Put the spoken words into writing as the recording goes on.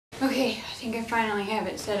Okay, I think I finally have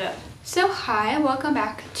it set up. So hi, welcome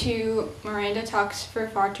back to Miranda Talks for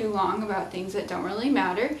Far Too Long about things that don't really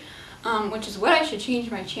matter, which is what I should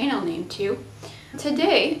change my channel name to.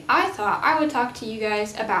 Today, I thought I would talk to you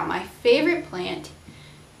guys about my favorite plant,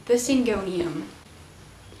 the Syngonuim.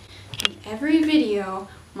 In every video,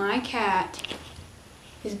 my cat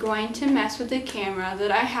is going to mess with the camera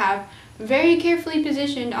that I have very carefully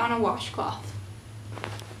positioned on a washcloth.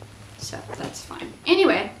 So that's fine.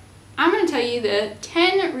 Anyway, I'm going to tell you the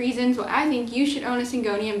 10 reasons why I think you should own a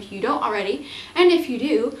Syngonium if you don't already, and if you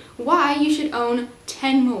do, why you should own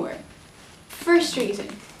 10 more. First reason,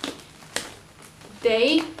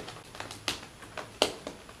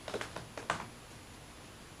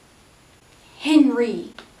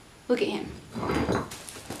 Henry, look at him. Look at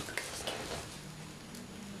this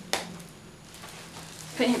cat.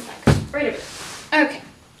 Put him back, right over there. Okay.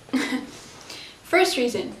 First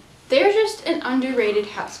reason, they're just an underrated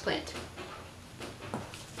houseplant.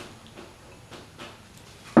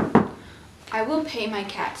 I will pay my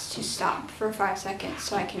cats to stop for 5 seconds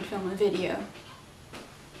so I can film a video.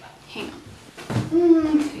 Hang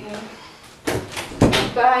on. Okay.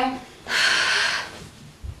 Bye.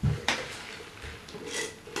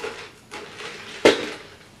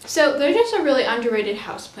 So they're just a really underrated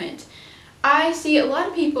houseplant. I see a lot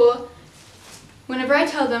of people, whenever I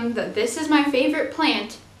tell them that this is my favorite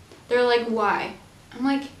plant, they're like, why? I'm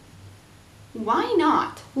like, why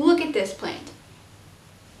not? Look at this plant.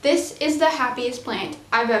 This is the happiest plant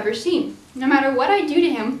I've ever seen. No matter what I do to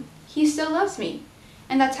him, he still loves me.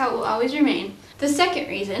 And that's how it will always remain. The second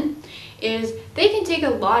reason is they can take a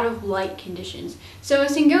lot of light conditions. So a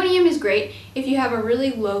Syngonium is great if you have a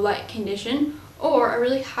really low light condition or a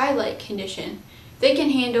really high light condition. They can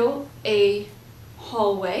handle a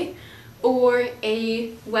hallway or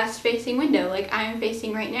a west-facing window like I am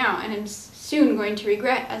facing right now and I'm soon going to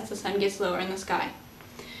regret as the sun gets lower in the sky.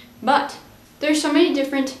 But there's so many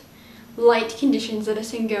different light conditions that a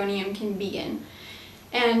Syngonium can be in.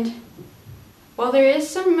 And while there is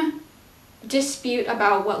some dispute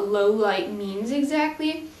about what low light means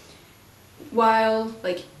exactly, while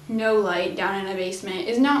like no light down in a basement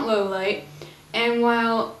is not low light, and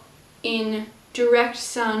while in direct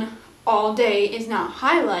sun all day is not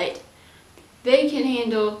high light, they can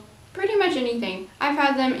handle pretty much anything. I've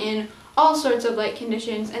had them in all sorts of light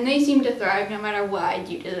conditions and they seem to thrive no matter what I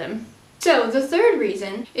do to them. So the third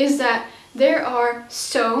reason is that there are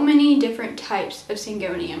so many different types of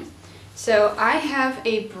Syngonium. So I have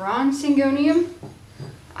a bronze Syngonium.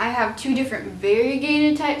 I have 2 different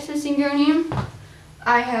variegated types of Syngonium.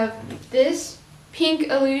 I have this pink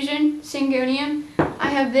illusion Syngonium. I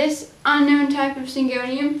have this unknown type of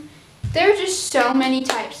Syngonium. There are just so many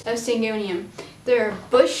types of Syngonium. There are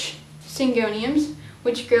bush Syngoniums,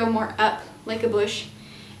 which grow more up like a bush.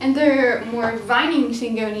 And there are more vining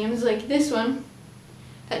Syngoniums, like this one,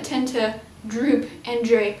 that tend to droop and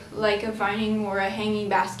drape like a vining or a hanging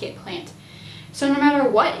basket plant. So no matter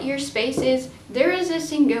what your space is, there is a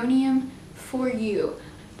Syngonium for you.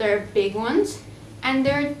 There are big ones, and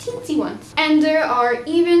there are teensy ones. And there are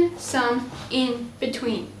even some in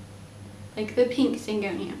between, like the pink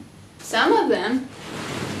Syngonium. Some of them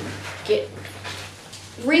get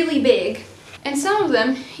really big, and some of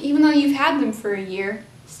them, even though you've had them for a year,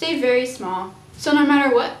 stay very small. So no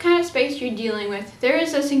matter what kind of space you're dealing with, there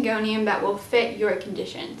is a Syngonium that will fit your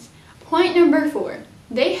conditions. Point number 4,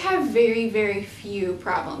 they have very, very few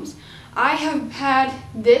problems. I have had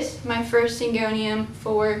this, my first Syngonium,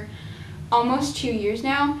 for almost 2 years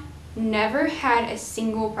now, never had a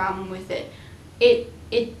single problem with it. It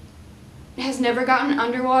has never gotten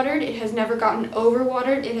underwatered, it has never gotten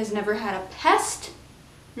overwatered, it has never had a pest.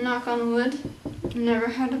 Knock on wood, never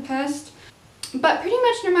had a pest. But pretty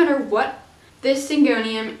much no matter what, this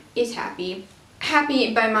Syngonium is happy.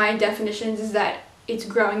 Happy by my definitions is that it's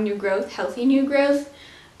growing new growth, healthy new growth.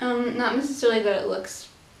 Not necessarily that it looks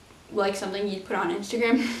like something you'd put on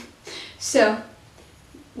Instagram. So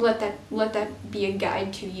let that be a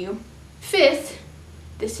guide to you. 5th,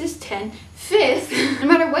 this is 10. 5th, no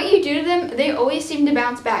matter what you do to them, they always seem to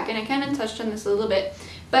bounce back. And I kind of touched on this a little bit.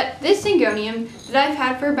 But this Syngonium that I've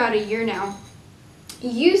had for about a year now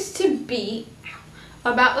used to be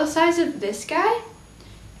about the size of this guy,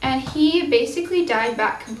 and he basically died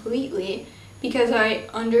back completely because I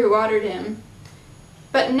underwatered him.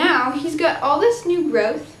 But now he's got all this new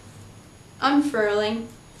growth unfurling,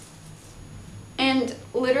 and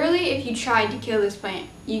literally if you tried to kill this plant,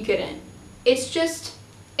 you couldn't.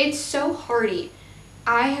 It's so hardy.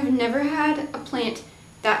 I have never had a plant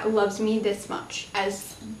that loves me this much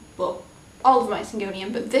as, well, all of my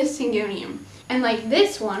Syngonium, but this Syngonium. And like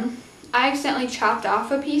this one, I accidentally chopped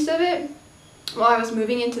off a piece of it while I was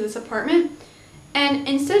moving into this apartment. And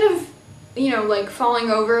instead of, like falling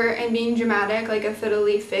over and being dramatic like a fiddle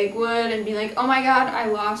leaf fig would and be like, oh my god, I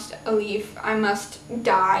lost a leaf, I must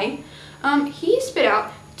die, he spit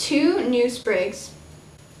out 2 new sprigs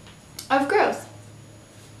of growth.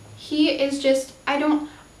 He is just, I don't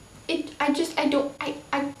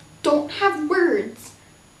have words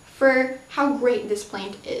for how great this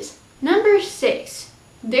plant is. Number 6,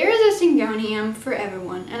 there is a syngonium for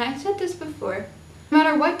everyone, and I said this before. No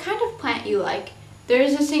matter what kind of plant you like, there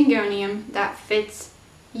is a syngonium that fits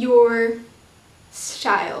your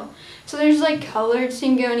style. So there's like colored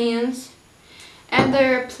syngoniums, and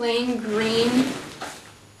they're plain green.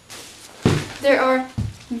 There are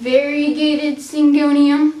variegated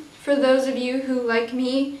syngonium for those of you who, like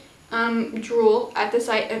me, drool at the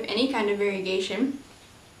sight of any kind of variegation.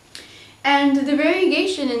 And the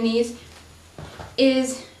variegation in these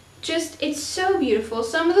is just, it's so beautiful.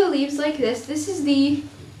 Some of the leaves like this is the,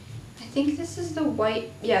 I think this is the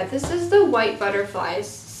white, yeah, this is the white butterflies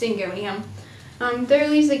syngonium. There are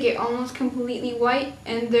leaves that get almost completely white,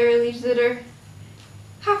 and there are leaves that are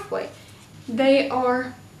half white. They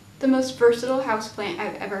are the most versatile houseplant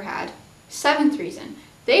I've ever had. 7th reason,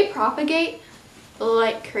 they propagate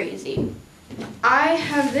like crazy. I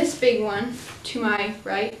have this big one to my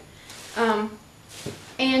right,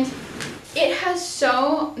 and it has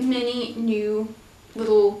so many new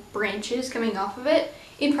little branches coming off of it.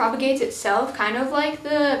 It propagates itself, kind of like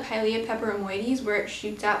the Pilea peperomoides, where it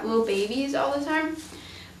shoots out little babies all the time.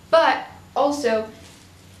 But also,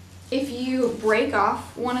 if you break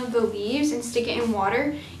off one of the leaves and stick it in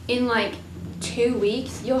water, in like 2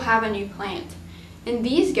 weeks, you'll have a new plant. And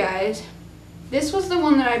these guys, this was the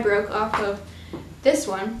one that I broke off of this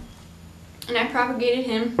one, and I propagated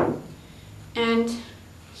him, and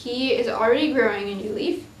he is already growing a new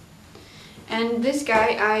leaf. And this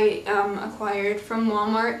guy I acquired from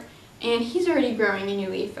Walmart, and he's already growing a new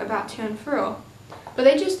leaf, about to unfurl. But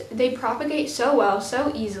they propagate so well,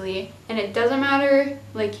 so easily, and it doesn't matter,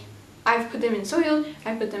 like, I've put them in soil,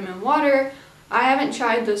 I've put them in water. I haven't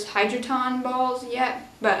tried those hydroton balls yet,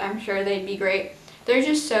 but I'm sure they'd be great. They're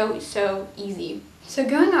just so easy. So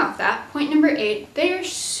going off that, point number 8, they are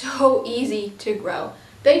so easy to grow.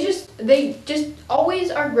 They just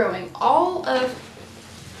always are growing. All of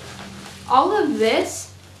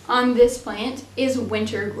this on this plant is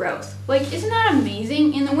winter growth. Like, isn't that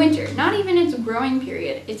amazing? In the winter, not even its growing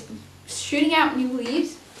period, it's shooting out new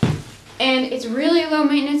leaves, and it's really low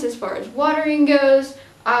maintenance as far as watering goes.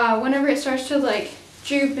 Whenever it starts to like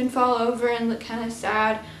droop and fall over and look kind of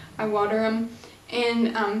sad, I water them,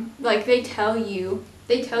 and like they tell you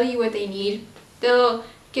what they need. They'll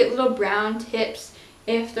get little brown tips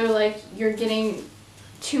if they're like, you're getting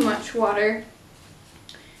too much water.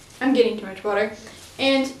 I'm getting too much water,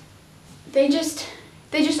 and they just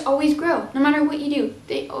always grow. No matter what you do,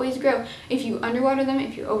 they always grow. If you underwater them,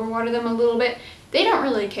 if you overwater them a little bit, they don't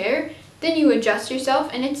really care. Then you adjust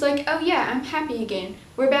yourself, and it's like, oh yeah, I'm happy again.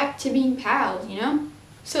 We're back to being pals, you know?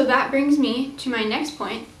 So that brings me to my next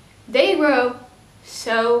point. They grow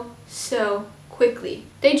so quickly.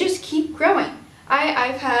 They just keep growing.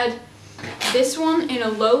 I've had this one in a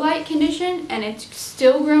low light condition, and it's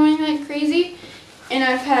still growing like crazy. And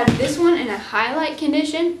I've had this one in a high light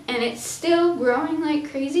condition, and it's still growing like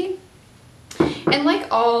crazy. And like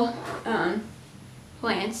all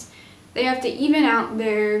plants, they have to even out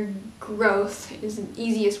their growth, is the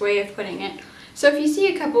easiest way of putting it. So if you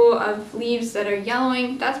see a couple of leaves that are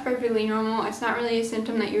yellowing, that's perfectly normal. It's not really a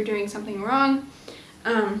symptom that you're doing something wrong,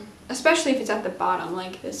 especially if it's at the bottom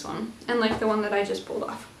like this one, and like the one that I just pulled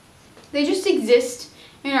off. They just exist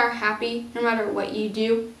and are happy no matter what you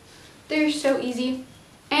do. They're so easy.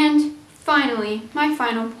 And finally, my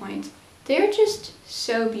final point, they're just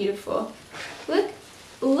so beautiful.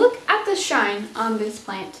 Look at the shine on this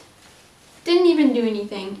plant. Didn't even do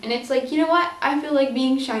anything, and it's like, you know what? I feel like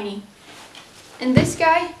being shiny. And this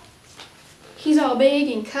guy, he's all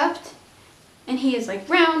big and cupped, and he has like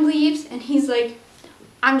round leaves, and he's like,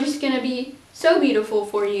 I'm just gonna be so beautiful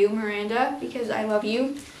for you, Miranda, because I love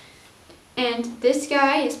you. And this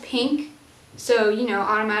guy is pink, so, you know,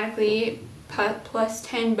 automatically plus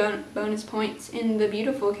 10 bonus points in the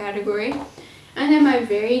beautiful category. And then my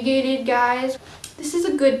variegated guys, this is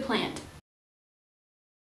a good plant.